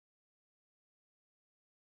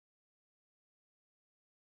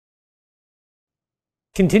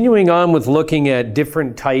Continuing on with looking at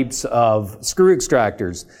different types of screw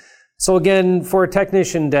extractors. So again, for a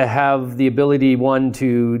technician to have the ability, one,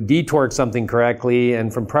 to detorque something correctly,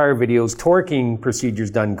 and from prior videos, torquing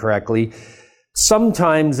procedures done correctly,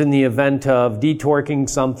 sometimes in the event of detorquing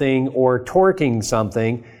something or torquing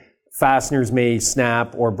something, fasteners may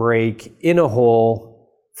snap or break in a hole,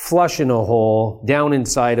 flush in a hole, down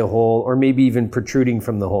inside a hole, or maybe even protruding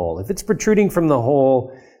from the hole. If it's protruding from the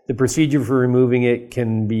hole, the procedure for removing it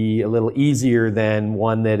can be a little easier than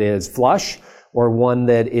one that is flush or one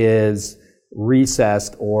that is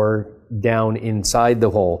recessed or down inside the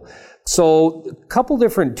hole. So a couple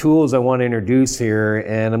different tools I want to introduce here,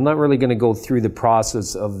 and I'm not really going to go through the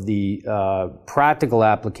process of the practical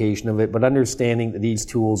application of it, but understanding that these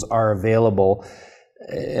tools are available,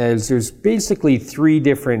 as there's basically three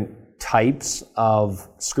different types of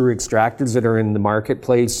screw extractors that are in the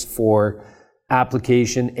marketplace for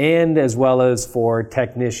application and as well as for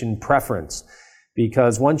technician preference.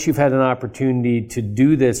 Because once you've had an opportunity to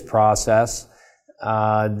do this process,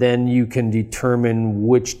 then you can determine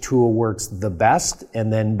which tool works the best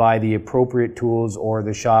and then buy the appropriate tools, or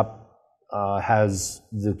the shop has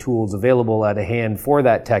the tools available at a hand for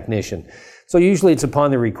that technician. So usually it's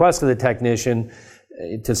upon the request of the technician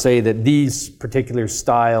to say that these particular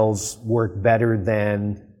styles work better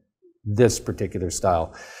than this particular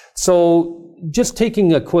style. So just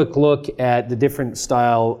taking a quick look at the different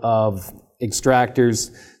style of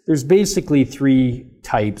extractors, there's basically three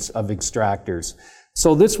types of extractors.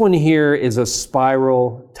 So this one here is a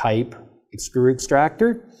spiral type screw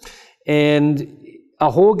extractor, and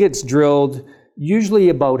a hole gets drilled usually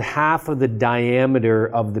about half of the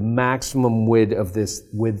diameter of the maximum width of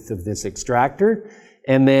this extractor,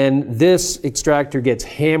 and then this extractor gets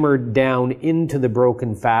hammered down into the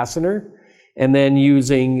broken fastener, and then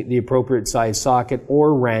using the appropriate size socket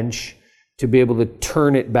or wrench to be able to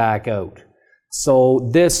turn it back out. So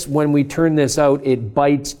this, when we turn this out, it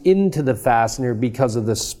bites into the fastener because of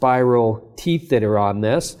the spiral teeth that are on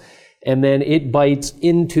this, and then it bites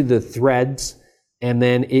into the threads, and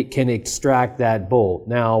then it can extract that bolt.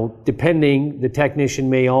 Now, depending, the technician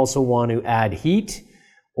may also want to add heat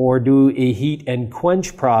or do a heat and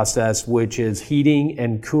quench process, which is heating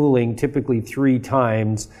and cooling typically 3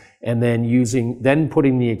 times, and then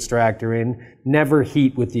putting the extractor in. Never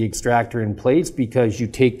heat with the extractor in place, because you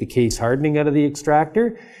take the case hardening out of the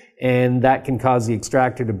extractor, and that can cause the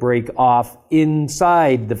extractor to break off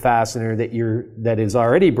inside the fastener that is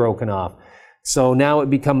already broken off. So now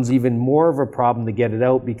it becomes even more of a problem to get it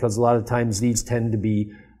out, because a lot of times these tend to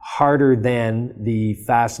be harder than the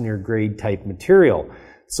fastener grade type material.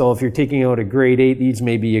 So if you're taking out a grade 8, these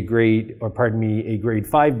may be a grade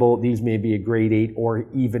 5 bolt, these may be a grade 8 or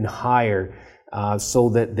even higher, so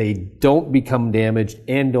that they don't become damaged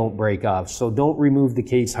and don't break off. So don't remove the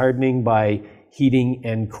case hardening by heating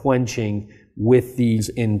and quenching with these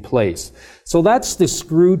in place. So that's the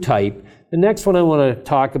screw type. The next one I want to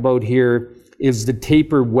talk about here is the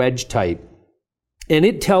taper wedge type. And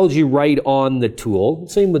it tells you right on the tool,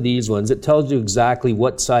 same with these ones, it tells you exactly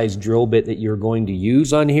what size drill bit that you're going to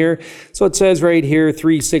use on here. So it says right here,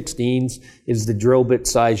 3/16 is the drill bit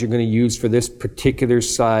size you're going to use for this particular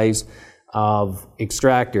size of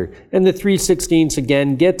extractor. And the 3/16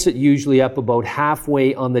 again gets it usually up about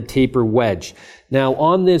halfway on the taper wedge. Now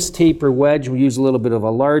on this taper wedge, we use a little bit of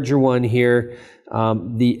a larger one here.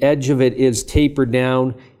 The edge of it is tapered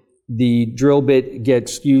down. The drill bit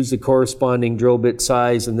gets used the corresponding drill bit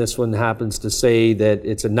size, and this one happens to say that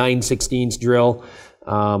it's a 9/16 drill.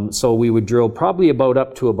 So we would drill probably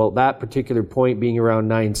up to about that particular point, being around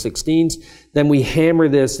 9/16. Then we hammer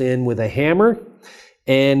this in with a hammer,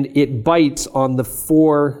 and it bites on the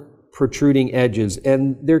 4 protruding edges.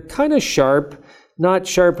 And they're kind of sharp, not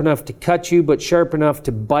sharp enough to cut you, but sharp enough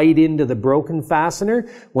to bite into the broken fastener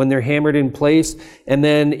when they're hammered in place. And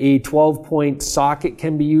then a 12-point socket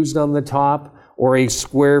can be used on the top, or a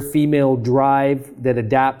square female drive that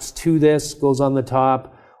adapts to this goes on the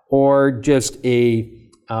top, or just a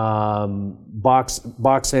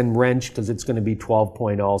box end wrench, because it's going to be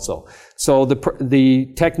 12-point also. So the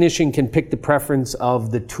technician can pick the preference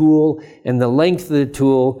of the tool and the length of the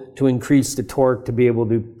tool to increase the torque to be able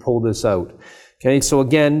to pull this out. Okay, so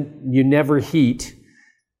again, you never heat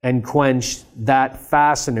and quench that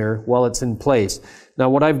fastener while it's in place. Now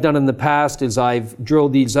what I've done in the past is I've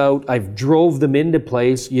drilled these out, I've drove them into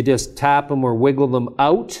place, you just tap them or wiggle them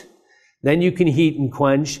out, then you can heat and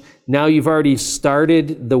quench. Now you've already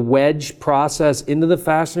started the wedge process into the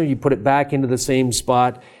fastener, you put it back into the same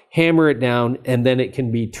spot, hammer it down, and then it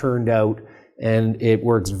can be turned out, and it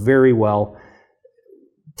works very well.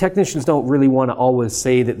 technicians don't really want to always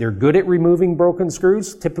say that they're good at removing broken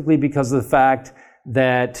screws, typically because of the fact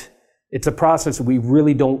that it's a process we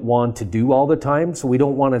really don't want to do all the time. So we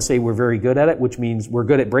don't want to say we're very good at it, which means we're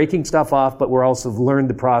good at breaking stuff off, but we're also learned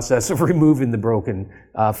the process of removing the broken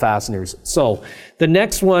fasteners. So the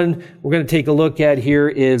next one we're going to take a look at here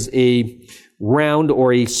is a round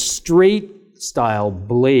or a straight style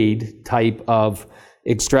blade type of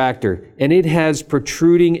extractor. And it has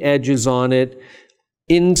protruding edges on it.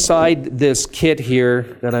 Inside this kit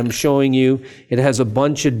here that I'm showing you, it has a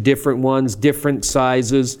bunch of different ones, different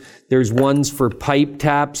sizes. There's ones for pipe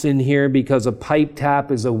taps in here because a pipe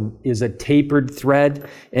tap is a tapered thread.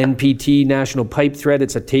 NPT, National Pipe Thread,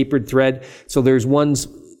 it's a tapered thread. So there's ones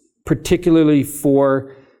particularly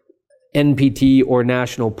for NPT or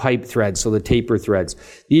National Pipe Thread, so the taper threads.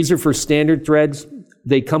 These are for standard threads.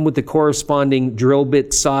 They come with the corresponding drill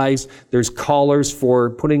bit size. There's collars for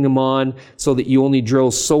putting them on so that you only drill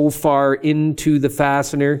so far into the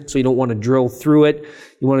fastener, so you don't want to drill through it.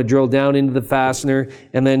 You want to drill down into the fastener.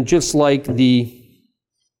 And then just like the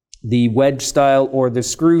wedge style or the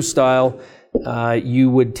screw style, you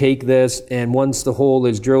would take this, and once the hole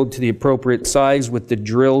is drilled to the appropriate size with the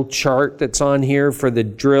drill chart that's on here for the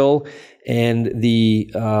drill and the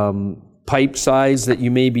pipe size that you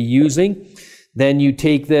may be using, then you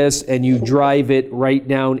take this and you drive it right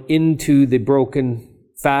down into the broken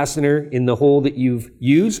fastener in the hole that you've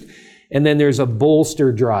used. And then there's a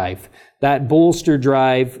bolster drive. That bolster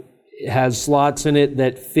drive has slots in it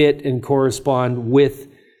that fit and correspond with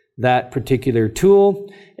that particular tool.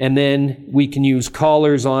 And then we can use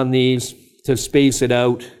collars on these to space it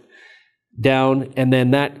out down. And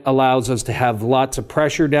then that allows us to have lots of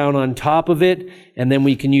pressure down on top of it. And then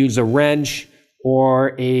we can use a wrench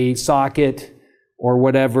or a socket or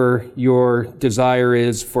whatever your desire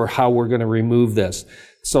is for how we're going to remove this.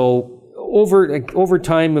 So over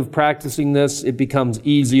time of practicing this, it becomes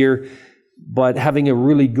easier, but having a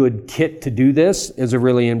really good kit to do this is a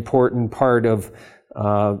really important part of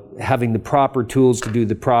having the proper tools to do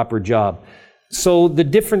the proper job. So the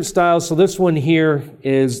different styles, so this one here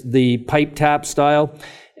is the pipe tap style,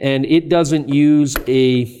 and it doesn't use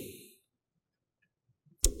a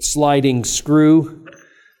sliding screw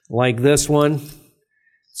like this one.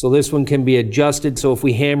 So this one can be adjusted. So if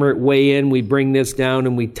we hammer it way in, we bring this down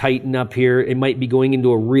and we tighten up here. It might be going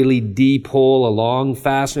into a really deep hole, a long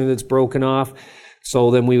fastener that's broken off. So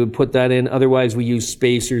then we would put that in. Otherwise, we use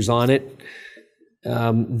spacers on it.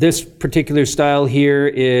 This particular style here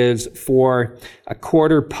is for a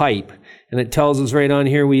quarter pipe. And it tells us right on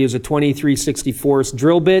here we use a 23/64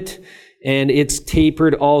 drill bit. And it's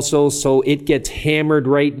tapered also, so it gets hammered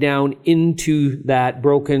right down into that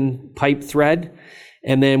broken pipe thread.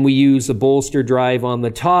 And then we use the bolster drive on the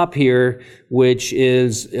top here, which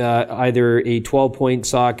is either a 12-point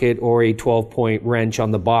socket or a 12-point wrench on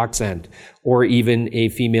the box end, or even a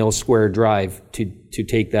female square drive to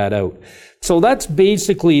take that out. So that's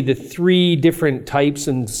basically the three different types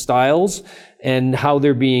and styles and how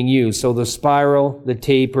they're being used. So the spiral, the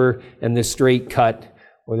taper, and the straight cut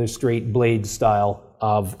or the straight blade style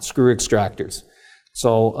of screw extractors.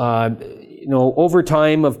 So, over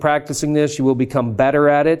time of practicing this, you will become better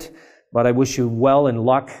at it, but I wish you well and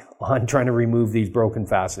luck on trying to remove these broken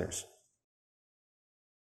fasteners.